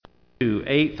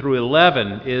8 through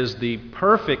 11 is the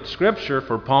perfect scripture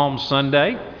for Palm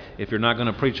Sunday. If you're not going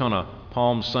to preach on a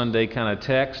Palm Sunday kind of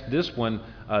text, this one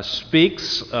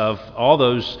speaks of all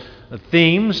those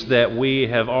themes that we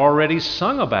have already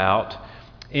sung about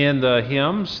in the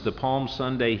hymns, the Palm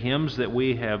Sunday hymns that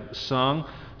we have sung.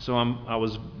 So I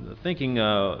was thinking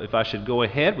if I should go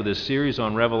ahead with this series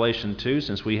on Revelation 2,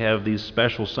 since we have these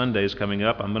special Sundays coming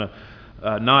up. I'm going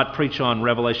to not preach on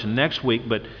Revelation next week,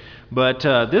 but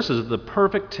this is the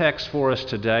perfect text for us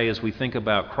today as we think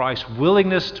about Christ's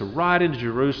willingness to ride into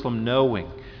Jerusalem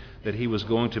knowing that he was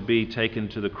going to be taken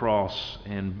to the cross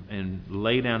and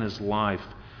lay down his life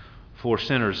for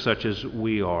sinners such as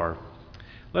we are.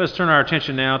 Let us turn our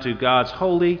attention now to God's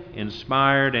holy,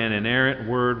 inspired, and inerrant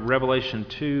word, Revelation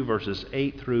 2, verses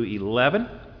 8 through 11.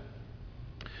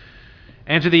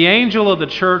 And to the angel of the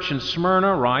church in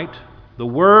Smyrna write, the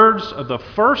words of the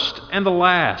first and the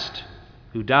last,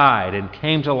 who died and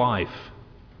came to life.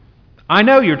 I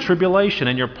know your tribulation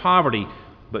and your poverty,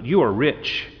 but you are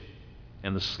rich,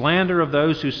 and the slander of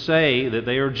those who say that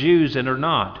they are Jews and are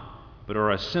not, but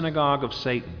are a synagogue of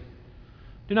Satan.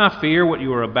 Do not fear what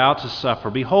you are about to suffer.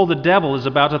 Behold, the devil is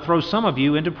about to throw some of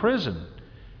you into prison,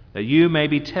 that you may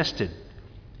be tested.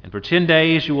 And for 10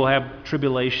 days you will have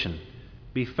tribulation.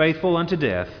 Be faithful unto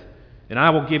death, and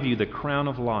I will give you the crown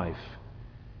of life.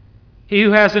 He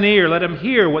who has an ear, let him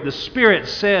hear what the Spirit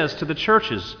says to the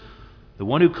churches. The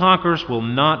one who conquers will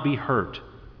not be hurt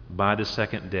by the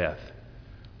second death.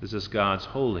 This is God's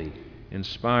holy,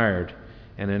 inspired,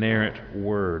 and inerrant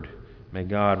word. May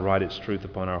God write its truth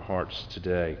upon our hearts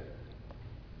today.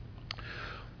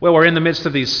 Well, we're in the midst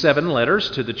of these 7 letters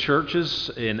to the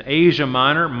churches in Asia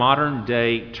Minor,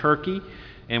 modern-day Turkey.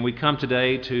 And we come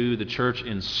today to the church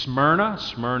in Smyrna.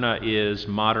 Smyrna is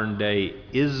modern-day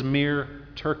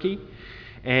Izmir, Turkey.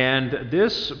 And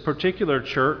this particular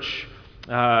church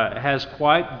has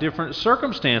quite different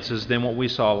circumstances than what we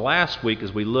saw last week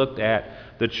as we looked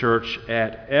at the church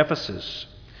at Ephesus.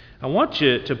 I want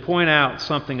you to point out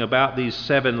something about these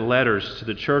 7 letters to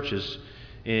the churches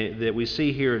that we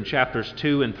see here in chapters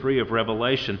 2 and 3 of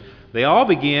Revelation. They all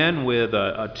begin with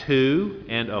a to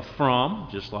and a from,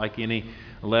 just like any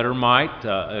letter might,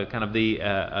 kind of the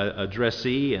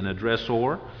addressee and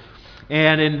addressor.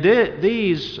 And in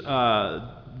these,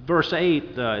 verse 8,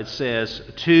 it says,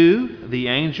 to the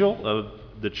angel of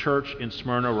the church in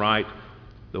Smyrna write,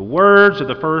 the words of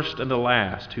the first and the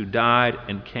last who died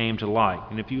and came to life.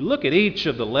 And if you look at each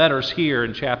of the letters here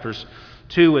in chapters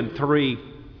 2 and 3,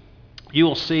 you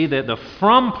will see that the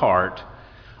from part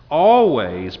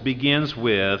always begins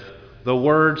with the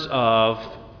words of,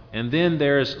 and then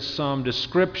there's some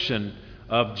description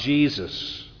of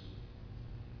Jesus.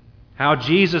 How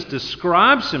Jesus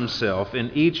describes himself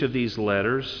in each of these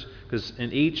letters, because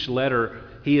in each letter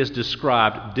he is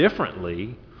described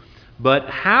differently,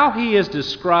 but how he is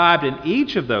described in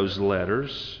each of those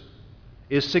letters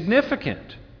is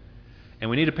significant. And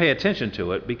we need to pay attention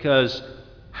to it because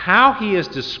how he is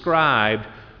described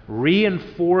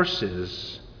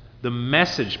reinforces the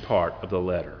message part of the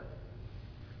letter.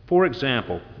 For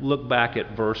example, look back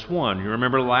at verse 1. You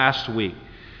remember last week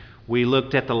we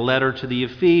looked at the letter to the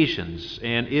Ephesians,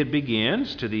 and it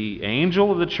begins, to the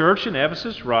angel of the church in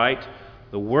Ephesus write,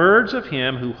 the words of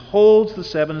him who holds the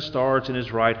 7 stars in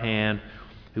his right hand,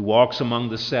 who walks among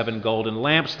the 7 golden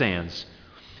lampstands.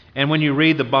 And when you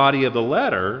read the body of the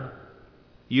letter,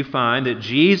 you find that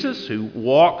Jesus, who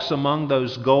walks among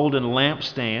those golden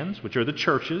lampstands, which are the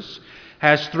churches,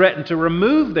 has threatened to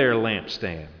remove their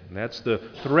lampstand. And that's the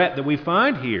threat that we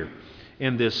find here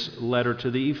in this letter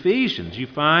to the Ephesians. You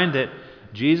find that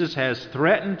Jesus has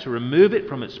threatened to remove it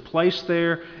from its place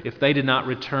there if they did not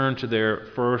return to their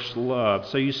first love.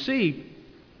 So you see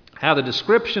how the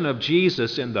description of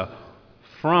Jesus in the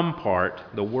from part,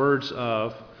 the words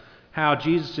of, how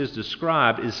Jesus is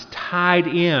described is tied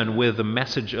in with the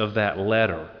message of that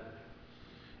letter.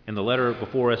 And the letter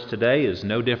before us today is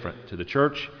no different to the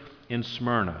church in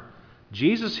Smyrna.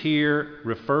 Jesus here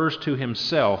refers to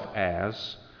himself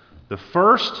as the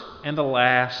first and the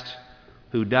last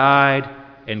who died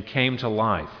and came to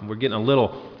life. We're getting a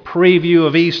little preview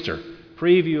of Easter,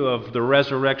 preview of the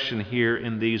resurrection here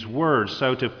in these words.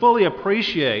 So to fully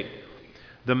appreciate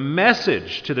the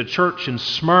message to the church in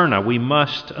Smyrna, we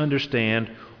must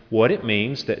understand what it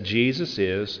means that Jesus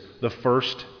is the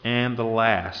first and the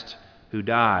last who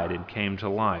died and came to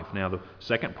life. Now, the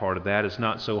second part of that is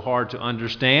not so hard to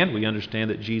understand. We understand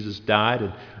that Jesus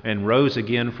died and rose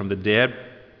again from the dead.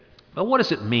 But what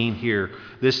does it mean here,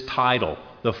 this title,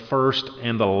 the first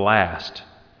and the last?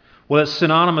 Well, it's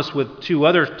synonymous with 2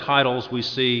 other titles we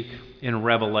see in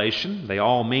Revelation. They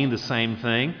all mean the same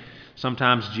thing.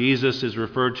 Sometimes Jesus is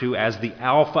referred to as the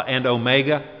Alpha and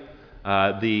Omega.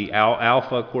 The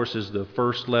Alpha, of course, is the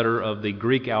first letter of the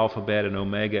Greek alphabet, and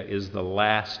Omega is the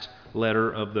last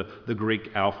letter of the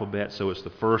Greek alphabet. So it's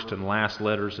the first and last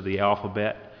letters of the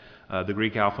alphabet, the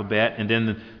Greek alphabet. And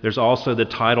then there's also the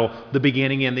title, the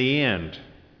beginning and the end.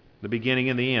 The beginning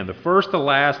and the end. The first, the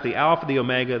last, the Alpha, the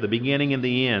Omega, the beginning and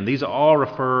the end. These all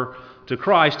refer to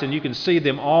Christ, and you can see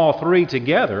them all three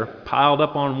together piled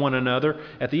up on one another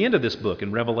at the end of this book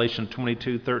in Revelation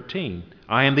 22:13.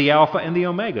 I am the Alpha and the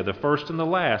Omega, the first and the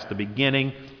last, the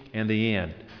beginning and the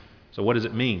end. So what does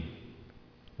it mean?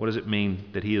 What does it mean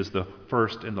that he is the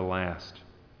first and the last?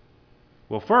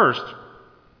 Well, first,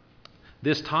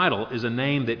 this title is a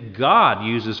name that God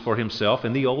uses for himself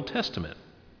in the Old Testament.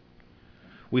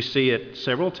 We see it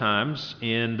several times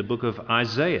in the book of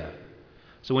Isaiah.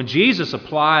 So when Jesus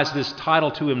applies this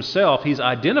title to himself, he's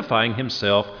identifying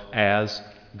himself as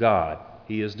God.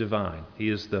 He is divine. He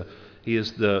is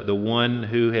the one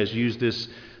who has used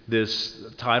this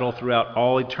title throughout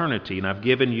all eternity. And I've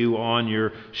given you on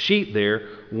your sheet there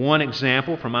one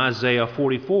example from Isaiah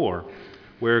 44,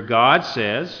 where God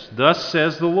says, "Thus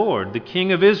says the Lord, the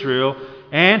King of Israel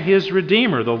and his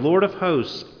Redeemer, the Lord of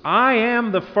hosts, I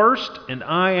am the first and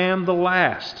I am the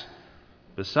last.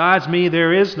 Besides me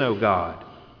there is no God.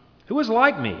 Who is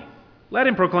like me? Let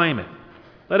him proclaim it.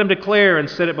 Let him declare and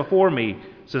set it before me,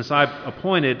 since I've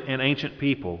appointed an ancient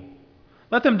people.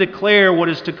 Let them declare what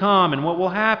is to come and what will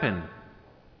happen.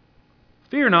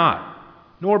 Fear not,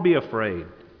 nor be afraid.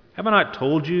 Have I not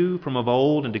told you from of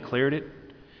old and declared it?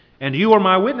 And you are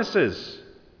my witnesses.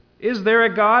 Is there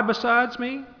a God besides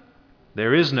me?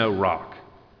 There is no rock.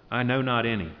 I know not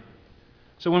any."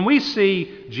 So when we see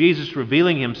Jesus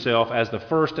revealing himself as the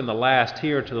first and the last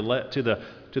here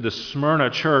to the Smyrna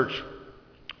church,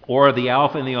 or the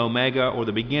Alpha and the Omega, or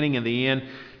the beginning and the end,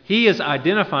 he is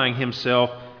identifying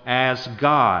himself as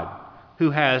God,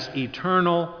 who has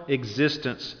eternal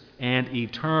existence and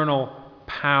eternal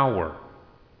power.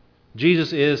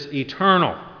 Jesus is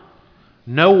eternal.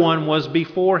 No one was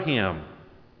before him.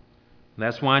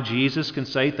 That's why Jesus can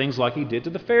say things like he did to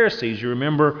the Pharisees. You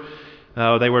remember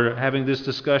they were having this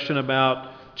discussion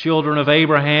about children of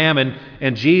Abraham,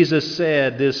 and Jesus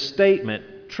said this statement,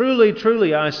 "Truly,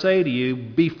 truly, I say to you,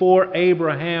 before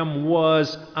Abraham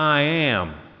was, I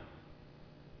am."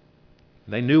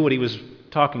 They knew what he was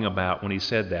talking about when he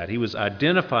said that. He was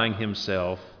identifying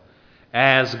himself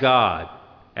as God,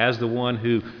 as the one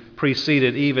who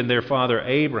preceded even their father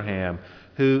Abraham,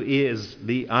 who is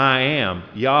the I am,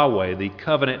 Yahweh, the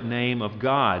covenant name of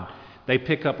God. They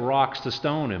pick up rocks to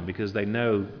stone him because they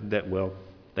know that,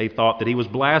 they thought that he was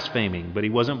blaspheming, but he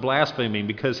wasn't blaspheming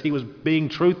because he was being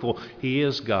truthful. He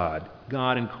is God,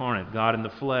 God incarnate, God in the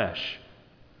flesh.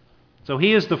 So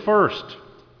he is the first.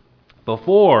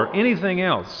 Before anything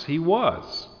else, he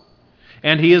was.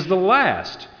 And he is the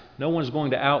last. No one's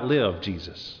going to outlive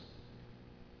Jesus.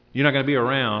 You're not going to be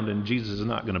around, and Jesus is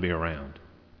not going to be around.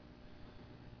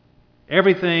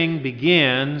 Everything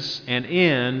begins and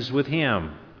ends with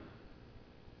him.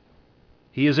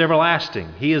 He is everlasting.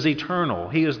 He is eternal.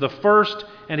 He is the first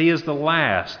and he is the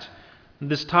last.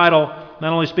 This title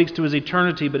not only speaks to his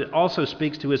eternity, but it also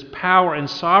speaks to his power and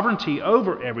sovereignty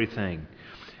over everything.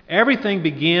 Everything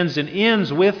begins and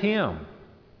ends with him.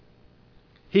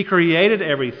 He created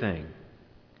everything.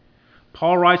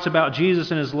 Paul writes about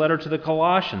Jesus in his letter to the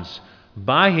Colossians.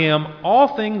 By him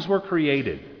all things were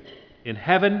created, in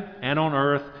heaven and on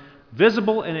earth,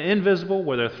 visible and invisible,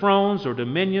 whether thrones or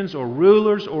dominions or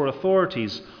rulers or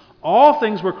authorities. All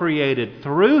things were created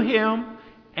through him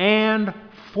and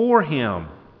for him.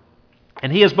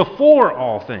 And he is before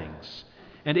all things.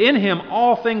 And in him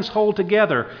all things hold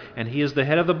together. And he is the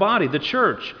head of the body, the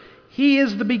church. He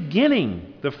is the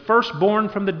beginning, the firstborn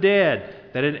from the dead,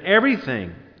 that in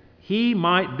everything he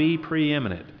might be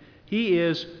preeminent. He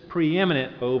is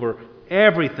preeminent over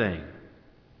everything.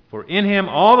 For in him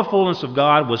all the fullness of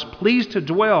God was pleased to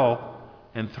dwell,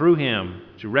 and through him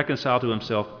to reconcile to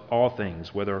himself all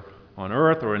things, whether on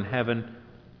earth or in heaven,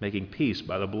 making peace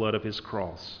by the blood of his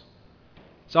cross.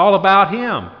 It's all about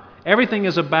him. Everything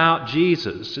is about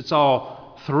Jesus. It's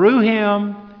all through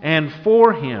him and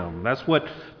for him. That's what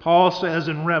Paul says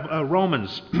in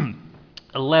Romans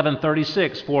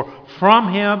 11:36. For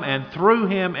from him and through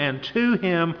him and to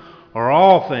him are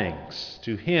all things.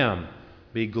 To him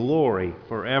be glory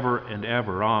forever and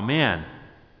ever. Amen.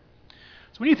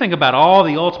 So when you think about all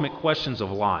the ultimate questions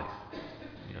of life,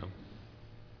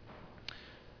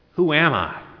 who am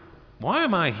I? Why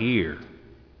am I here?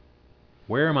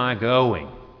 Where am I going?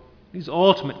 These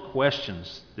ultimate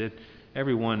questions that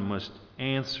everyone must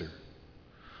answer.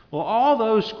 Well, all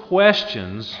those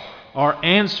questions are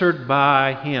answered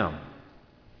by Him.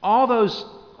 All those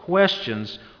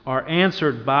questions are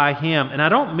answered by Him. And I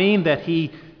don't mean that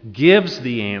He gives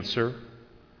the answer,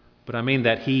 but I mean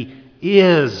that He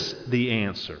is the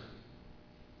answer.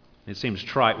 It seems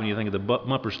trite when you think of the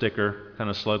bumper sticker kind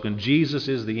of slogan, Jesus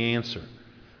is the answer.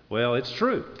 Well, it's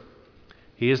true.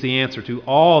 He is the answer to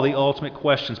all the ultimate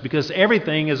questions because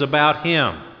everything is about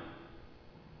Him.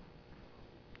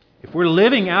 If we're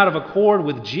living out of accord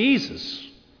with Jesus,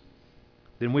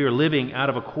 then we are living out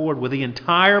of accord with the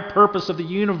entire purpose of the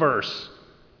universe.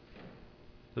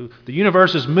 The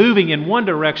universe is moving in one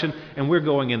direction and we're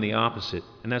going in the opposite.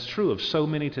 And that's true of so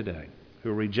many today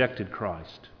who rejected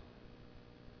Christ.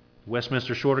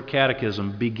 Westminster Shorter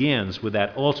Catechism begins with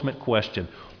that ultimate question.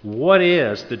 What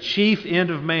is the chief end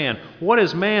of man? What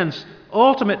is man's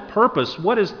ultimate purpose?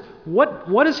 What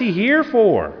is he here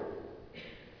for?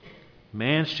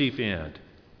 Man's chief end,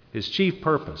 his chief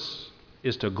purpose,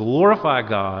 is to glorify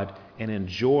God and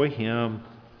enjoy Him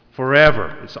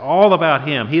forever. It's all about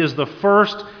Him. He is the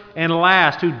first and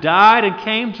last who died and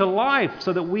came to life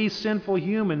so that we sinful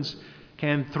humans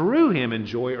can, through Him,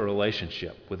 enjoy a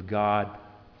relationship with God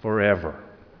forever.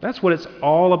 That's what it's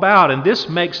all about. And this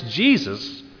makes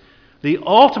Jesus the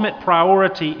ultimate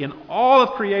priority in all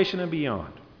of creation and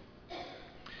beyond.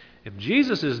 If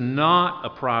Jesus is not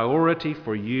a priority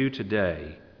for you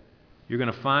today, you're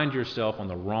going to find yourself on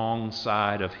the wrong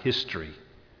side of history,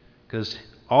 because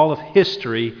all of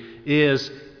history is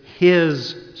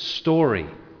His story.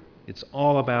 It's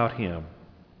all about Him.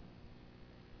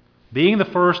 Being the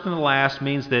first and the last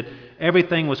means that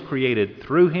everything was created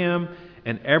through Him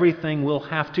and everything will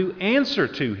have to answer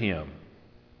to Him.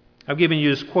 I've given you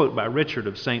this quote by Richard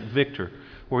of St. Victor,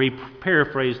 where he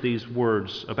paraphrased these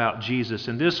words about Jesus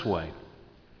in this way.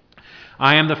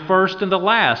 I am the first and the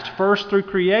last, first through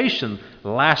creation,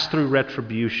 last through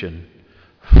retribution.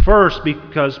 First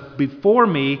because before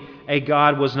me a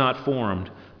God was not formed,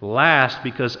 last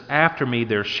because after me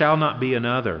there shall not be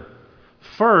another.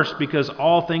 First because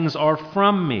all things are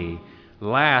from me,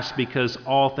 last because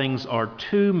all things are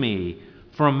to me,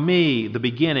 from me the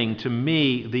beginning, to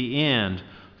me the end.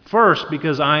 First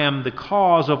because I am the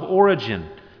cause of origin,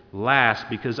 last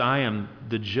because I am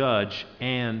the judge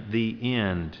and the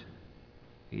end.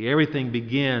 Everything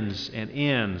begins and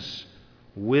ends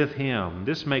with Him.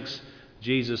 This makes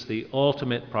Jesus the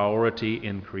ultimate priority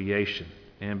in creation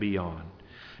and beyond.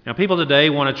 Now, people today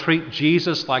want to treat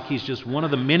Jesus like He's just one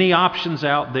of the many options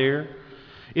out there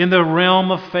in the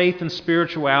realm of faith and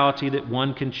spirituality that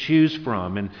one can choose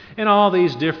from. And all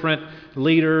these different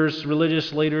leaders,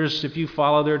 religious leaders, if you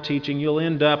follow their teaching, you'll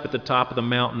end up at the top of the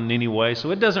mountain anyway,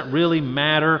 so it doesn't really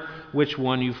matter which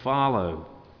one you follow.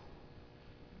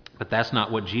 But that's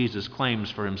not what Jesus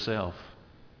claims for Himself.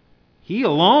 He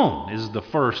alone is the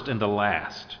first and the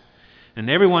last. And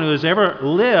everyone who has ever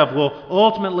lived will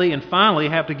ultimately and finally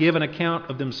have to give an account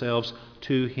of themselves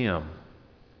to Him.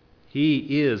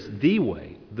 He is the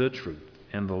way, the truth,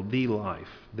 and the life.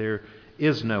 There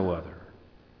is no other.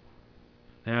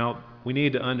 Now, we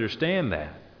need to understand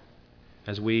that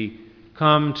as we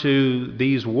come to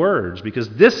these words, because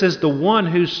this is the one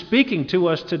who's speaking to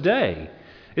us today.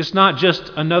 It's not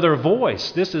just another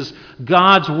voice. This is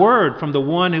God's word from the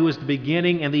one who is the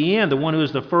beginning and the end, the one who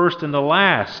is the first and the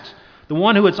last, the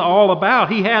one who it's all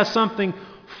about. He has something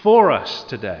for us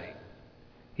today.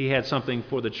 He had something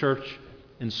for the church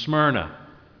in Smyrna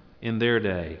in their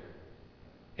day.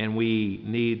 And we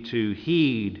need to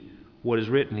heed what is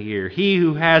written here. He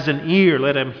who has an ear,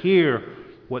 let him hear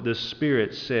what the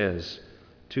Spirit says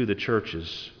to the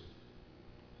churches.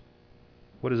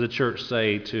 What does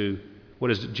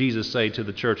Jesus say to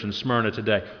the church in Smyrna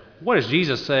today? What is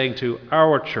Jesus saying to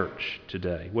our church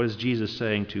today? What is Jesus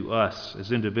saying to us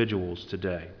as individuals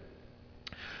today?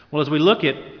 Well, as we look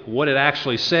at what it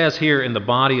actually says here in the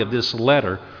body of this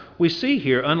letter, we see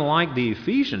here, unlike the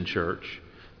Ephesian church,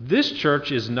 this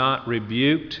church is not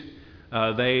rebuked.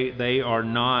 They are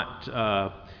not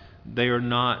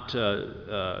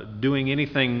doing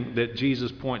anything that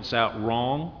Jesus points out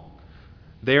wrong.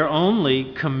 They are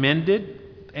only commended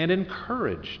and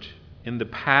encouraged in the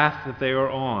path that they are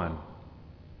on.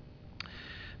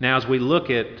 Now, as we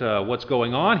look at what's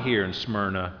going on here in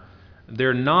Smyrna,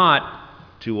 they're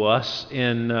not to us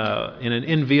in an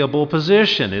enviable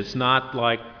position. It's not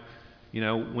like,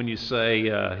 when you say,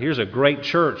 here's a great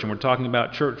church, and we're talking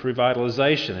about church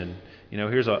revitalization, and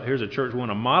here's a church we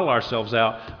want to model ourselves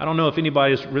out. I don't know if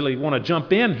anybody's really want to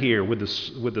jump in here with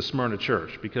the Smyrna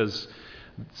church, because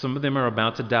some of them are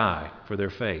about to die for their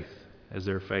faith as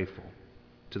they're faithful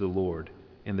to the Lord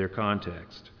in their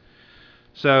context.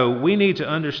 So we need to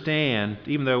understand,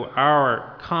 even though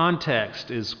our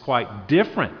context is quite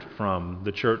different from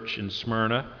the church in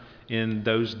Smyrna in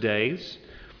those days,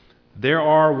 there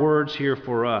are words here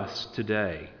for us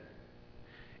today.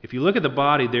 If you look at the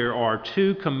body, there are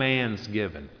two commands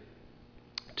given,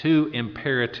 two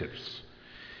imperatives.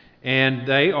 And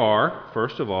they are,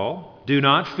 first of all, do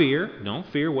not fear. Don't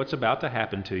fear what's about to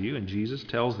happen to you. And Jesus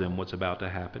tells them what's about to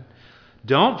happen.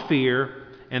 Don't fear.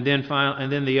 And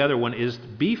then the other one is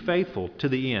be faithful to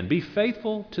the end. Be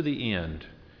faithful to the end.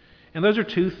 And those are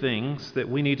two things that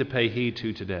we need to pay heed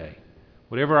to today.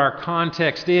 Whatever our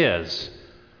context is,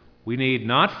 we need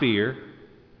not fear.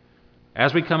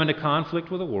 As we come into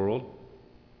conflict with the world,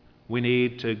 we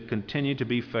need to continue to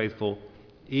be faithful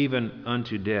even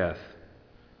unto death.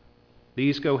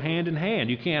 These go hand in hand.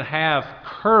 You can't have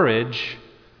courage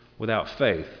without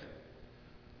faith.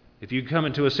 If you come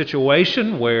into a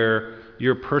situation where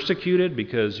you're persecuted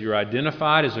because you're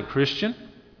identified as a Christian,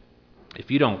 if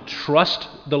you don't trust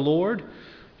the Lord,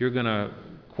 you're going to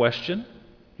question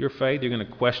your faith. You're going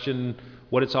to question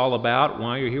what it's all about,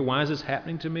 why you're here, why is this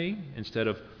happening to me, instead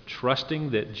of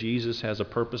trusting that Jesus has a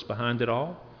purpose behind it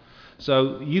all.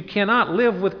 So you cannot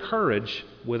live with courage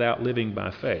without living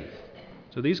by faith.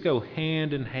 So these go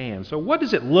hand in hand. So what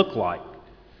does it look like?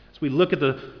 As we look at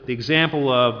the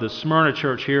example of the Smyrna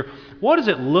church here, what does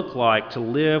it look like to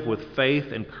live with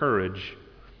faith and courage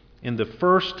in the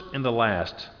first and the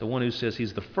last, the one who says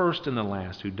he's the first and the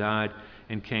last who died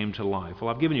and came to life?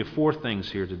 Well, I've given you 4 things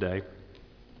here today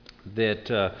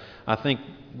that I think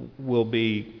will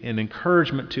be an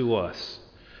encouragement to us.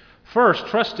 First,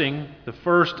 trusting the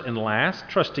first and last,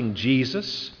 trusting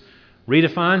Jesus,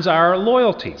 redefines our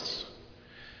loyalties.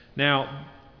 Now,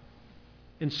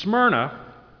 in Smyrna,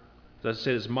 as I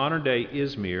said, it's modern-day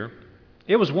Izmir,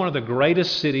 it was one of the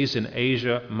greatest cities in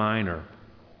Asia Minor.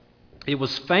 It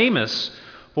was famous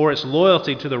for its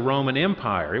loyalty to the Roman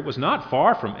Empire. It was not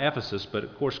far from Ephesus, but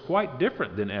of course quite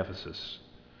different than Ephesus.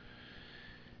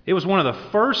 It was one of the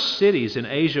first cities in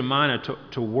Asia Minor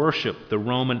to worship the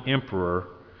Roman emperor,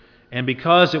 and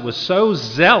because it was so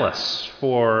zealous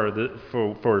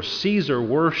for Caesar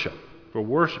worship, for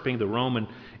worshiping the Roman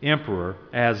emperor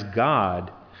as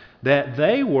God, that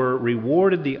they were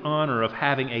rewarded the honor of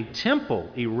having a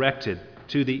temple erected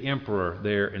to the emperor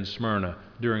there in Smyrna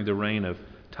during the reign of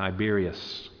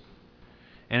Tiberius.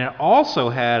 And it also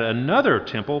had another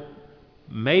temple,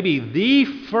 maybe the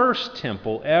first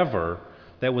temple ever,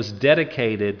 that was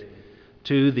dedicated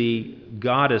to the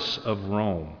goddess of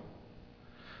Rome.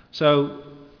 So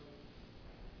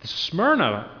the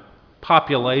Smyrna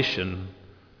population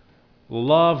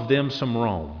loved them some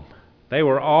Rome. They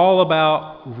were all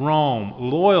about Rome,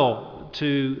 loyal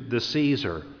to the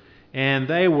Caesar, and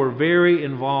they were very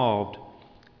involved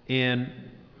in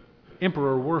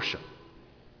emperor worship.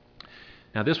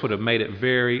 Now, this would have made it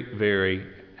very, very,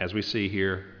 as we see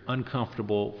here,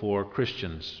 uncomfortable for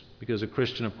Christians, because a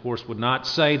Christian, of course, would not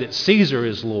say that Caesar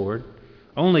is Lord,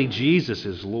 only Jesus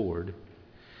is Lord.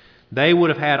 They would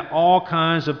have had all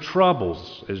kinds of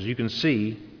troubles, as you can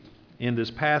see in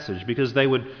this passage, because they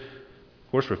would,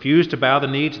 of course, refuse to bow the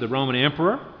knee to the Roman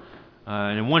emperor.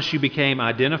 And once you became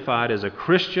identified as a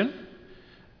Christian,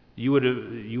 you would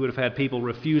have had people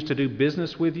refuse to do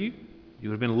business with you. You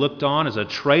would have been looked on as a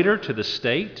traitor to the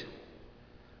state.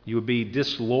 You would be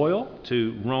disloyal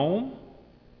to Rome,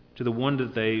 to the one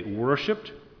that they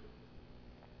worshipped.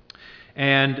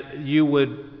 And you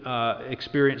would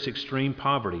experience extreme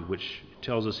poverty, which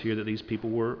tells us here that these people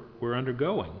were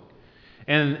undergoing.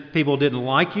 And people didn't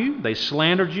like you. They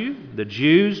slandered you. The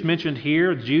Jews mentioned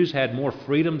here, the Jews had more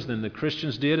freedoms than the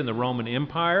Christians did in the Roman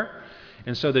Empire.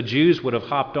 And so the Jews would have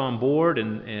hopped on board,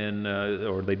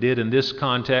 or they did in this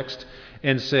context,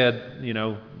 and said,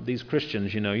 these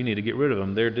Christians, you need to get rid of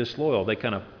them. They're disloyal. They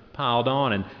kind of piled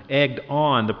on and egged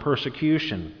on the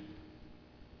persecution.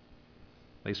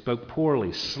 They spoke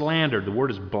poorly, slandered. The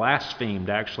word is blasphemed,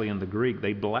 actually, in the Greek.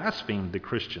 They blasphemed the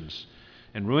Christians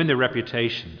and ruined their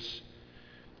reputations.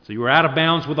 So you were out of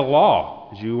bounds with the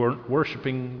law as you were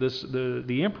worshiping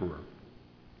the emperor.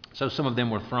 So some of them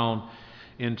were thrown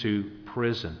into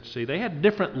prison. See, they had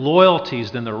different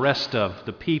loyalties than the rest of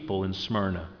the people in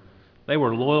Smyrna. They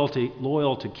were loyal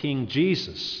to King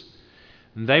Jesus.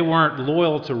 And they weren't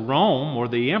loyal to Rome or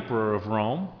the emperor of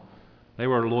Rome. They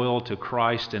were loyal to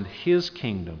Christ and His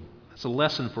kingdom. That's a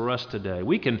lesson for us today.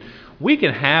 We can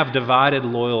have divided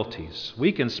loyalties.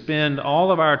 We can spend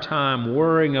all of our time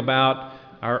worrying about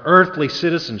our earthly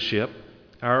citizenship,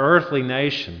 our earthly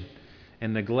nation,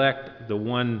 and neglect the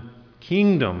one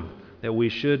kingdom that we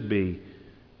should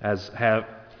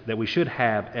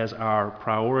have as our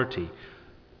priority.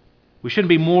 We shouldn't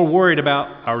be more worried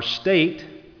about our state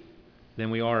than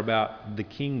we are about the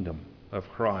kingdom of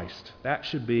Christ. That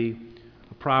should be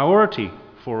a priority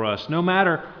for us, no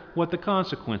matter what the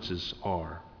consequences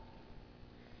are.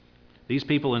 These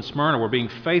people in Smyrna were being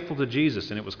faithful to Jesus,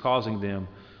 and it was causing them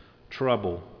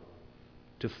trouble.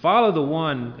 To follow the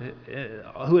one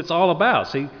who it's all about.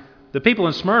 See, the people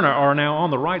in Smyrna are now on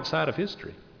the right side of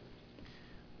history.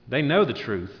 They know the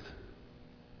truth.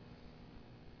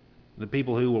 The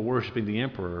people who were worshiping the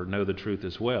emperor know the truth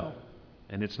as well.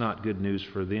 And it's not good news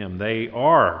for them. They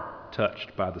are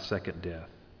touched by the second death.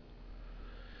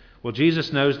 Well,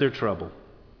 Jesus knows their trouble.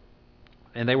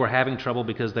 And they were having trouble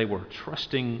because they were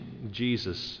trusting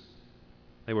Jesus.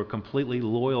 They were completely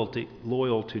loyal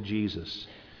to Jesus.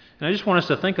 And I just want us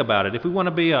to think about it. If we want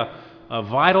to be a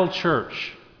vital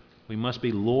church, we must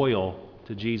be loyal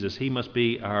to Jesus. He must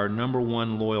be our number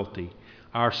one loyalty.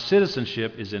 Our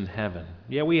citizenship is in heaven.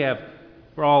 Yeah,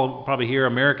 we're all probably here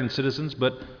American citizens,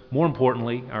 but more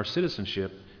importantly, our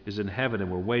citizenship is in heaven,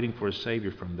 and we're waiting for a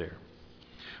Savior from there.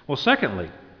 Well, secondly,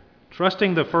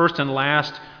 trusting the first and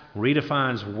last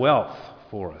redefines wealth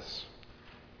for us.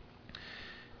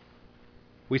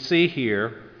 We see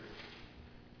here,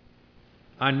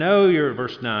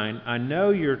 verse 9, I know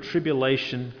your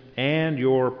tribulation and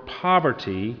your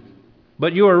poverty,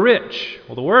 but you are rich.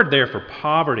 Well, the word there for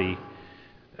poverty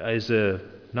is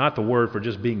not the word for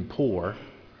just being poor.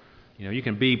 You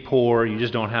can be poor, you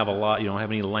just don't have a lot, you don't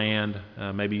have any land.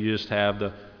 Maybe you just have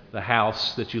the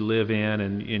house that you live in,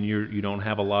 and you don't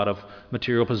have a lot of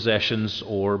material possessions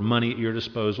or money at your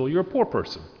disposal. You're a poor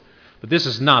person. But this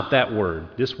is not that word.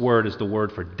 This word is the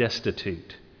word for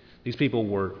destitute. These people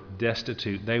were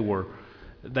destitute. They were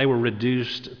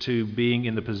reduced to being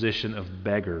in the position of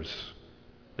beggars.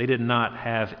 They did not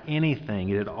have anything.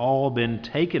 It had all been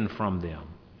taken from them.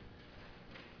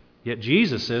 Yet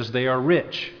Jesus says they are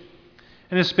rich.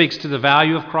 And this speaks to the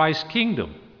value of Christ's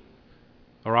kingdom.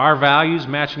 Are our values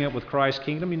matching up with Christ's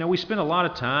kingdom? We spend a lot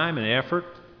of time and effort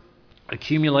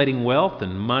accumulating wealth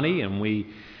and money, and we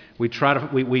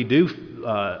do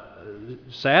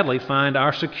sadly find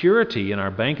our security in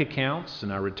our bank accounts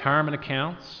and our retirement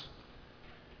accounts.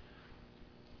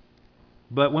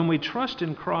 But when we trust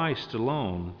in Christ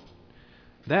alone,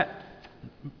 that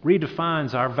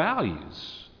redefines our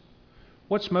values.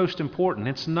 What's most important?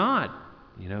 It's not,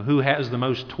 who has the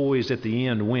most toys at the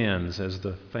end wins, as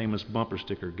the famous bumper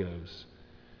sticker goes.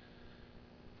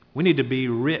 We need to be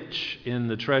rich in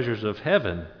the treasures of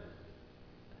heaven.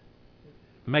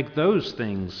 Make those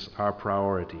things our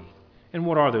priority. And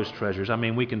what are those treasures?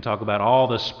 We can talk about all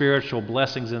the spiritual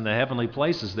blessings in the heavenly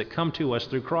places that come to us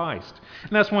through Christ.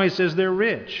 And that's why he says they're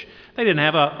rich. They didn't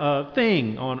have a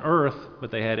thing on earth,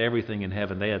 but they had everything in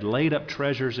heaven. They had laid up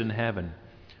treasures in heaven.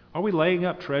 Are we laying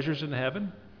up treasures in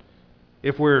heaven?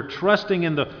 If we're trusting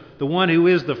in the one who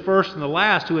is the first and the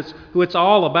last, who it's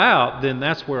all about, then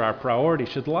that's where our priority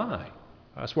should lie.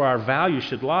 That's where our value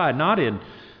should lie, not in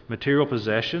material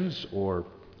possessions or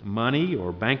money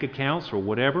or bank accounts or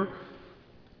whatever,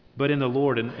 but in the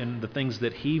Lord and the things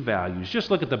that He values.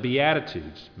 Just look at the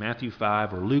Beatitudes, Matthew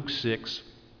 5 or Luke 6.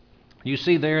 You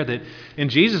see there that in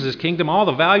Jesus' kingdom, all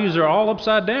the values are all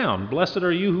upside down. Blessed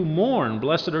are you who mourn.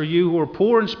 Blessed are you who are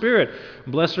poor in spirit.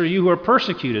 Blessed are you who are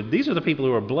persecuted. These are the people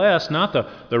who are blessed, not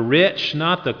the rich,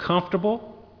 not the comfortable.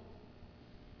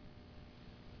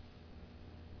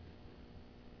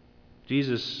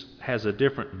 Jesus has a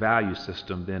different value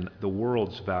system than the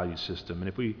world's value system. And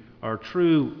if we are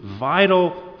true,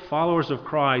 vital followers of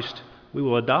Christ, we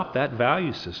will adopt that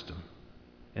value system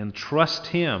and trust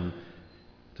Him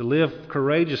to live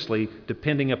courageously,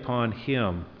 depending upon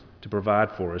Him to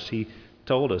provide for us. He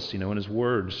told us, in His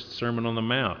words, Sermon on the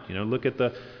Mount. Look at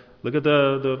the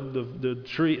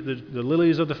tree, the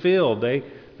lilies of the field. They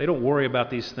don't worry about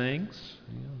these things.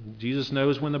 Jesus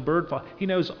knows when the bird flies. He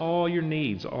knows all your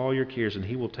needs, all your cares, and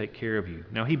He will take care of you.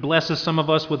 Now, He blesses some of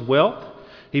us with wealth.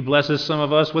 He blesses some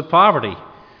of us with poverty.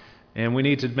 And we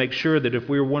need to make sure that if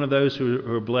we're one of those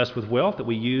who are blessed with wealth, that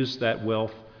we use that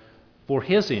wealth for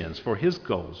His ends, for His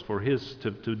goals, for His to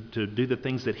do the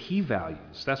things that He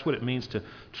values. That's what it means to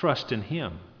trust in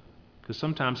Him, because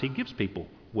sometimes He gives people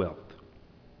wealth.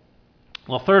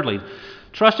 Well, thirdly,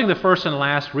 trusting the first and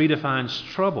last redefines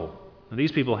trouble. And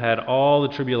these people had all the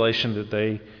tribulation that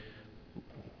they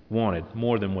wanted,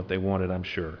 more than what they wanted, I'm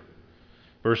sure.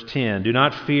 Verse 10, do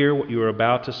not fear what you are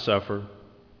about to suffer.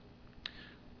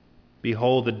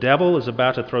 Behold, the devil is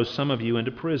about to throw some of you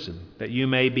into prison, that you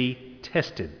may be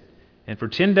tested. And for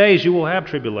 10 days you will have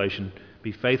tribulation.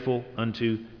 Be faithful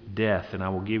unto death, and I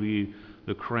will give you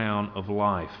the crown of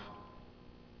life.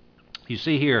 You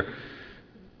see here,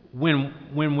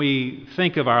 when we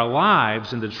think of our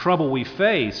lives and the trouble we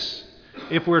face,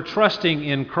 if we're trusting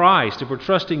in Christ, if we're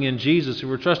trusting in Jesus, if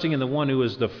we're trusting in the one who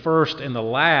is the first and the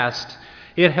last,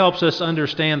 it helps us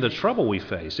understand the trouble we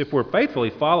face. If we're faithfully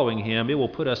following Him, it will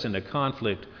put us into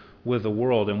conflict with the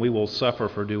world, and we will suffer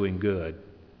for doing good.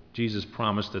 Jesus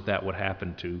promised that that would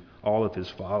happen to all of His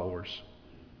followers.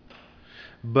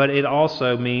 But it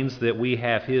also means that we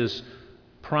have His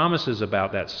promises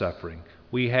about that suffering.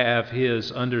 We have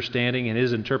His understanding and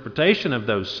His interpretation of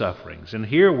those sufferings. And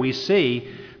here we see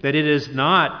that it is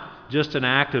not just an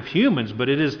act of humans, but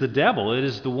it is the devil. It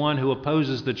is the one who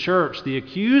opposes the church, the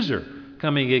accuser,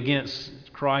 coming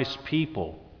against Christ's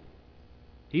people.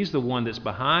 He's the one that's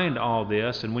behind all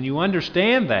this. And when you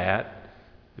understand that,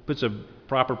 it puts a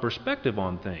proper perspective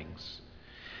on things.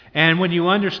 And when you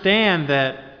understand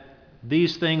that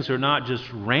these things are not just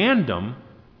random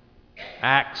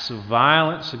acts of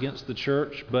violence against the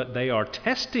church, but they are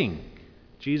testing.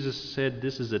 Jesus said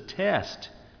this is a test.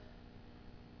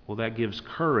 Well, that gives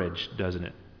courage, doesn't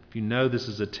it? If you know this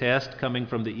is a test coming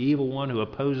from the evil one who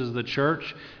opposes the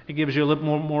church, it gives you a little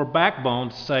more backbone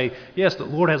to say, yes, the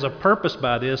Lord has a purpose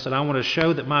by this, and I want to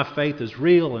show that my faith is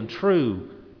real and true,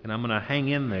 and I'm going to hang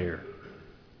in there.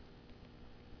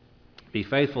 Be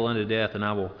faithful unto death, and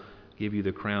I will give you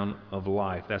the crown of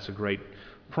life. That's a great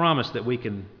promise that we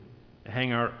can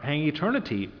hang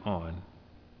eternity on.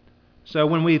 So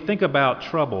when we think about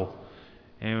trouble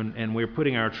and we're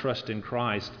putting our trust in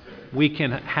Christ, we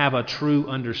can have a true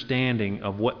understanding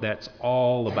of what that's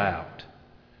all about.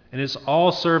 And it's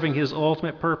all serving His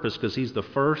ultimate purpose because He's the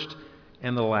first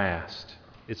and the last.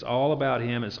 It's all about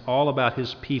Him. It's all about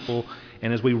His people.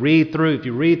 And as we read through, if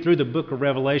you read through the book of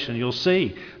Revelation, you'll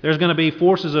see there's going to be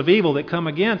forces of evil that come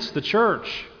against the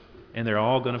church, and they're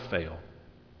all going to fail.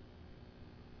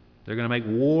 They're going to make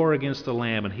war against the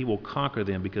Lamb, and He will conquer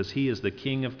them because He is the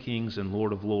King of kings and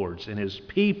Lord of lords. And His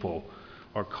people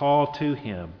are called to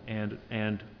Him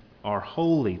and are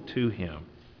holy to Him.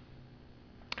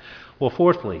 Well,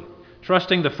 fourthly,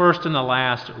 trusting the first and the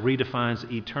last redefines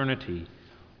eternity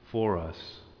for us.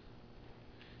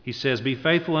 He says, be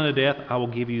faithful unto death, I will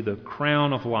give you the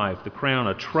crown of life, the crown,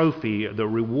 a trophy, the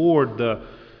reward, the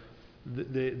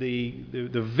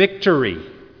victory.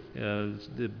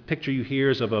 The picture you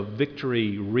hear is of a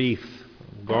victory wreath,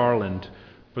 garland,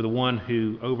 for the one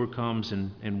who overcomes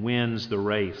and wins the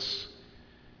race.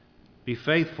 Be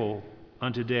faithful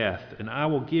unto death, and I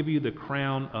will give you the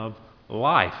crown of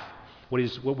life.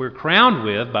 What we're crowned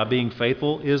with by being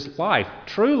faithful is life,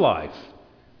 true life.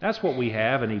 That's what we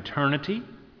have in eternity.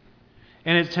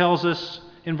 And it tells us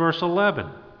in verse 11,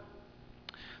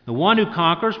 the one who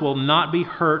conquers will not be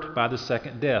hurt by the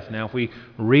second death. Now, if we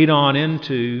read on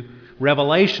into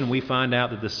Revelation, we find out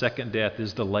that the second death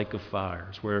is the lake of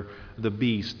fires, where the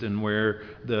beast and where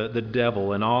the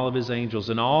devil and all of his angels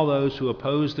and all those who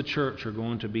oppose the church are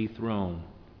going to be thrown.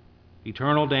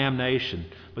 Eternal damnation.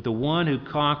 But the one who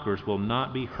conquers will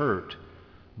not be hurt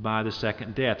by the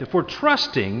second death. If we're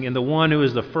trusting in the one who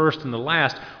is the first and the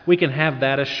last, we can have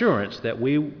that assurance that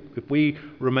if we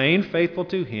remain faithful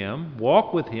to Him,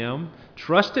 walk with Him,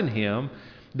 trust in Him,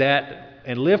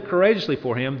 and live courageously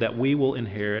for Him, that we will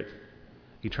inherit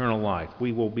eternal life.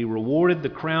 We will be rewarded the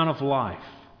crown of life.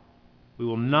 We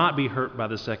will not be hurt by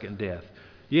the second death.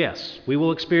 Yes, we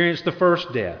will experience the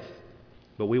first death,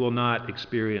 but we will not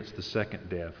experience the second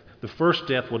death. The first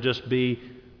death will just be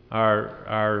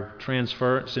our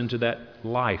transference into that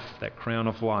life, that crown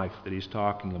of life that He's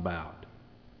talking about.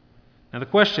 Now the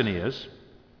question is,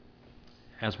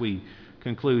 as we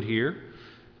conclude here,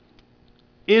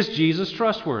 is Jesus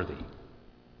trustworthy?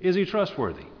 Is He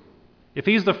trustworthy? If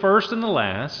He's the first and the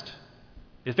last,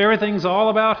 if everything's all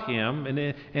about Him,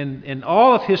 and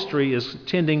all of history is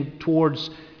tending towards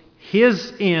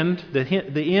His end,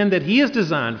 the end that He has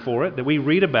designed for it, that we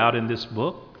read about in this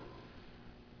book,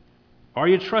 are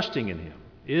you trusting in Him?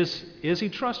 Is He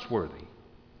trustworthy?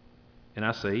 And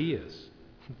I say He is.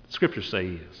 Scriptures say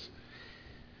He is.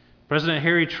 President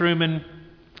Harry Truman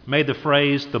made the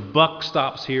phrase, "The buck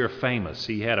stops here," famous.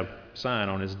 He had a sign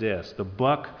on his desk, "The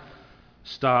buck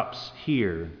stops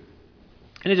here."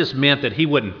 And it just meant that he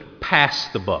wouldn't pass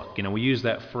the buck. We use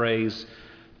that phrase,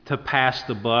 to pass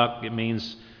the buck. It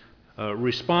means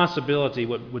responsibility.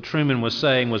 What Truman was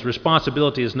saying was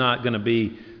responsibility is not going to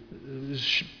be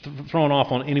thrown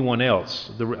off on anyone else.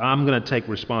 I'm going to take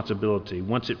responsibility.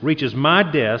 Once it reaches my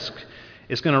desk,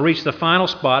 it's going to reach the final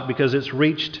spot because it's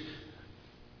reached,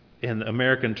 in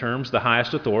American terms, the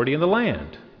highest authority in the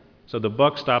land. So the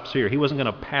buck stops here. He wasn't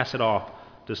going to pass it off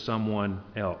to someone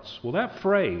else. Well, that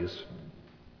phrase,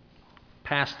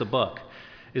 pass the buck,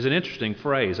 is an interesting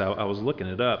phrase. I was looking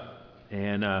it up.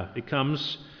 And it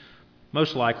comes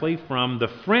most likely from the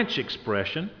French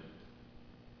expression,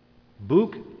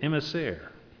 bouc émissaire.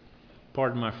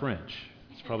 Pardon my French.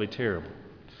 It's probably terrible.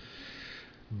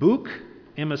 Bouc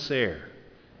émissaire.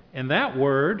 And that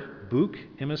word, bouc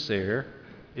émissaire,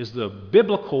 is the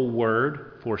biblical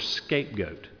word for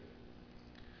scapegoat.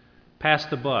 Pass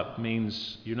the buck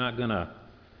means you're not going to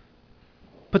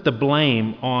put the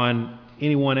blame on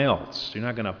anyone else. You're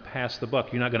not going to pass the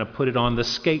buck. You're not going to put it on the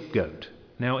scapegoat.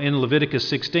 Now, in Leviticus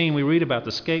 16, we read about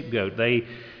the scapegoat. They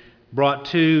brought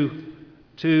two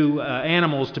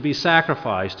animals to be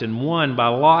sacrificed, and one by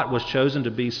lot was chosen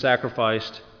to be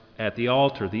sacrificed at the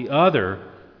altar. The other,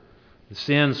 the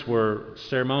sins were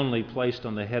ceremonially placed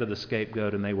on the head of the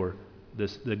scapegoat, and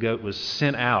the goat was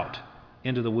sent out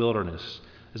into the wilderness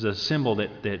as a symbol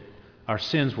that our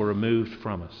sins were removed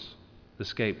from us, the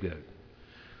scapegoat.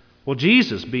 Well,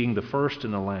 Jesus being the first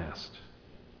and the last,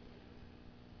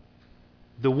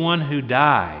 the one who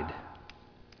died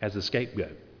as a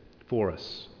scapegoat for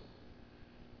us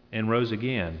and rose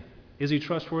again, is he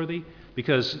trustworthy?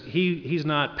 Because he's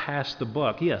not passed the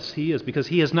buck. Yes, he is, because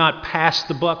he has not passed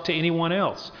the buck to anyone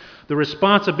else. The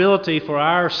responsibility for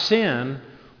our sin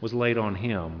was laid on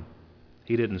him.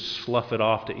 He didn't slough it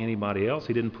off to anybody else.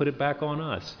 He didn't put it back on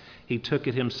us. He took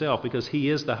it himself because he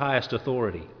is the highest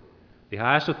authority. The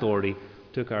highest authority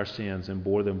took our sins and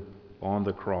bore them on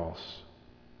the cross.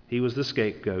 He was the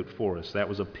scapegoat for us. That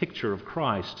was a picture of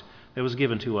Christ that was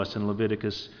given to us in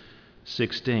Leviticus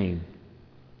 16.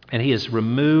 And he has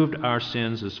removed our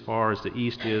sins as far as the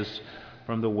east is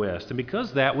from the west. And because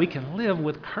of that, we can live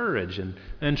with courage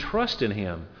and trust in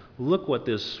him. Look what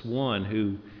this one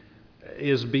who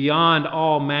is beyond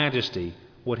all majesty,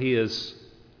 what he has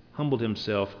humbled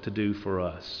himself to do for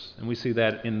us. And we see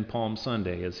that in Palm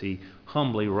Sunday as he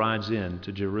humbly rides in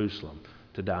to Jerusalem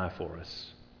to die for us.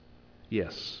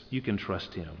 Yes, you can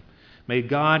trust him. May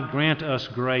God grant us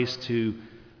grace to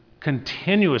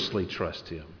continuously trust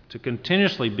him, to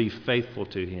continuously be faithful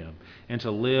to him, and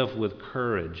to live with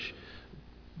courage,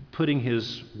 putting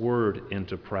his word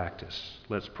into practice.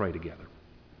 Let's pray together.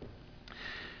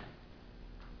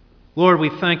 Lord, we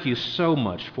thank you so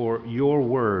much for your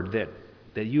word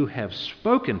that you have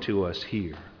spoken to us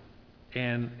here.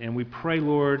 And we pray,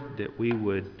 Lord, that we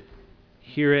would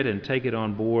hear it and take it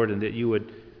on board, and that you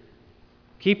would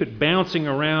keep it bouncing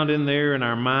around in there in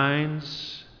our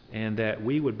minds, and that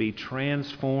we would be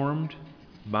transformed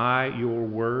by your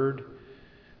word.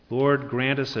 Lord,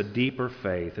 grant us a deeper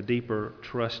faith, a deeper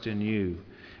trust in you,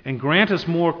 and grant us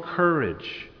more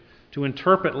courage to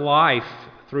interpret life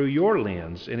through your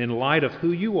lens and in light of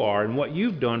who you are and what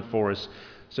you've done for us,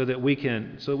 so that we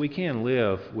can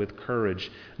live with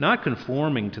courage, not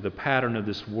conforming to the pattern of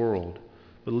this world,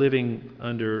 but living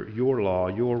under your law,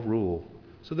 your rule,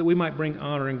 so that we might bring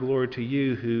honor and glory to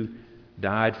you who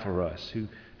died for us,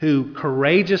 who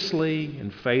courageously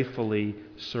and faithfully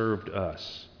served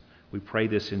us. We pray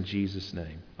this in Jesus'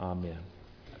 name. Amen.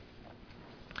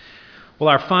 Well,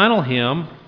 our final hymn